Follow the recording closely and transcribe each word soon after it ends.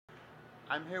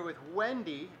I'm here with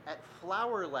Wendy at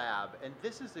Flower Lab, and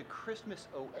this is a Christmas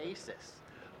oasis.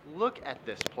 Look at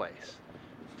this place.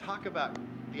 Talk about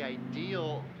the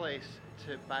ideal place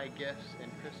to buy gifts and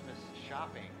Christmas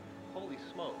shopping. Holy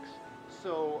smokes.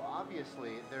 So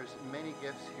obviously there's many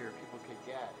gifts here people could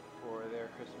get for their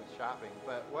Christmas shopping,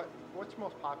 but what's the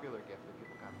most popular gift that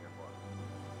people come here for?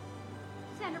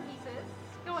 Centerpieces,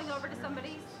 going over to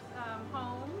somebody's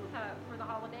home for the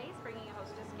holidays, bringing a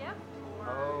hostess gift,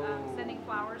 or sending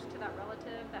flowers to that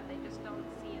relative that they just don't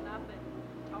see enough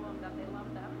and tell them that they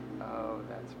love them. Oh,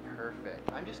 that's perfect.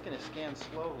 I'm just going to scan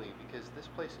slowly because this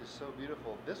place is so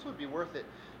beautiful. This would be worth it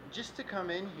just to come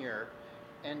in here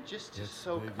and just to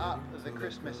soak up the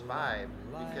Christmas vibe,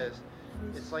 because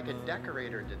it's like a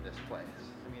decorator did this place.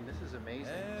 I mean, this is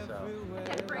amazing. So The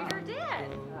decorator did.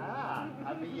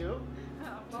 I mean, you?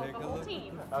 Well, the whole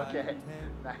team. Okay,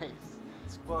 nice.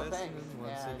 Well, thanks.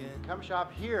 And come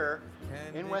shop here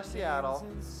in West Seattle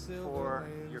for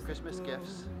your Christmas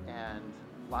gifts and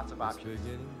lots of options. It's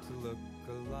beginning to look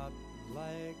a lot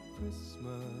like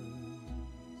Christmas.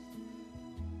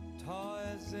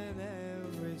 Toys in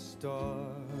every store,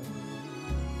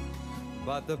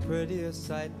 but the prettiest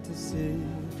sight to see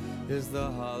is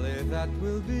the holly that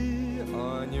will be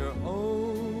on your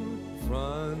own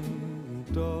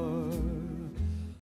front door.